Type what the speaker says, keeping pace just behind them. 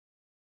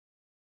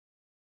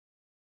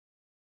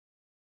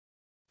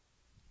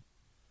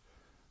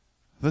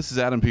This is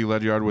Adam P.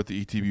 Ledyard with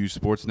the ETBU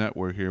Sports Net.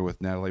 We're here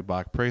with Natalie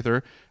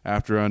Bach-Prather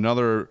after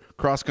another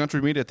cross-country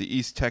meet at the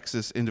East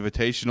Texas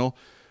Invitational.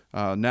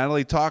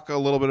 Natalie, talk a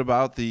little bit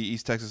about the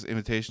East Texas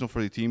Invitational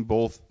for the team.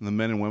 Both the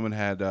men and women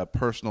had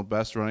personal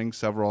best running,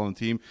 several on the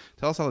team.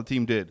 Tell us how the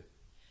team did.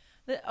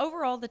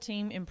 Overall, the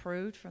team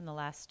improved from the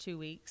last 2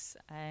 weeks,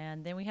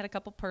 and then we had a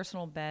couple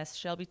personal bests.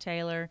 Shelby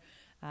Taylor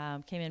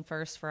came in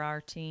first for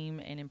our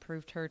team and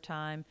improved her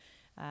time,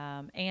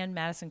 and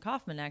Madison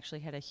Kaufman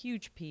actually had a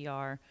huge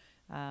PR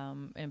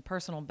and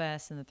personal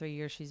best in the 3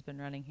 years she's been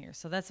running here.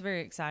 So that's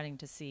very exciting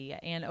to see.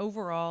 And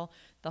overall,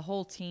 the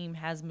whole team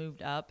has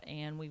moved up,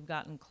 and we've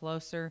gotten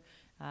closer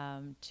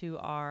to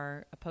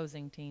our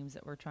opposing teams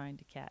that we're trying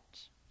to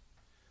catch.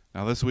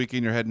 Now this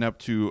weekend you're heading up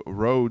to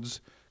Rhodes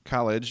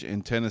College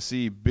in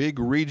Tennessee. Big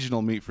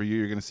regional meet for you.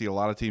 You're going to see a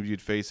lot of teams you'd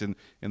face in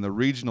the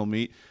regional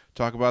meet.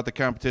 Talk about the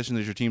competition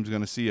that your team's going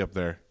to see up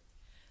there.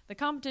 The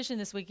competition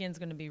this weekend is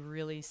going to be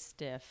really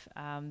stiff.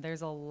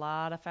 There's a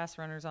lot of fast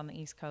runners on the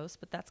East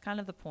Coast, but that's kind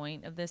of the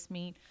point of this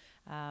meet,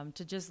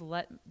 to just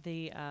let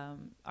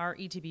our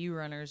ETBU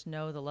runners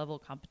know the level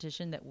of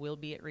competition that will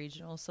be at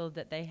regional so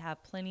that they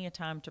have plenty of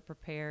time to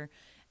prepare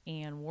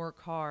and work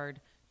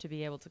hard to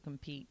be able to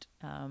compete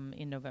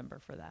in November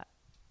for that.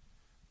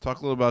 Talk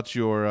a little about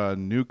your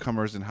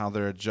newcomers and how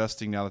they're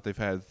adjusting now that they've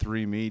had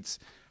 3 meets.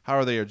 How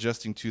are they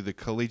adjusting to the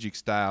collegiate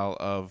style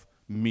of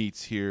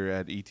meets here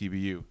at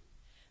ETBU?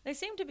 They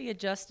seem to be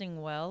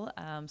adjusting well.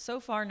 So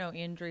far, no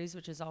injuries,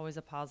 which is always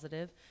a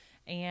positive.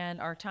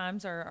 And our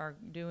times are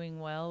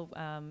doing well.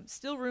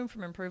 Still room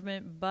for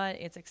improvement, but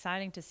it's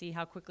exciting to see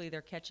how quickly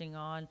they're catching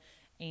on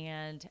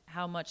and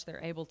how much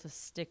they're able to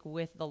stick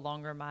with the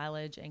longer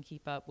mileage and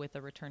keep up with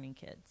the returning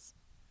kids.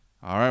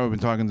 All right, we've been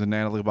talking to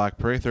Natalie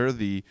Bach-Prather,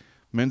 the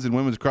men's and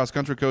women's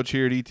cross-country coach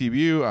here at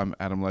ETBU. I'm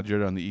Adam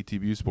Ledyard on the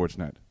ETBU Sports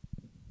Net.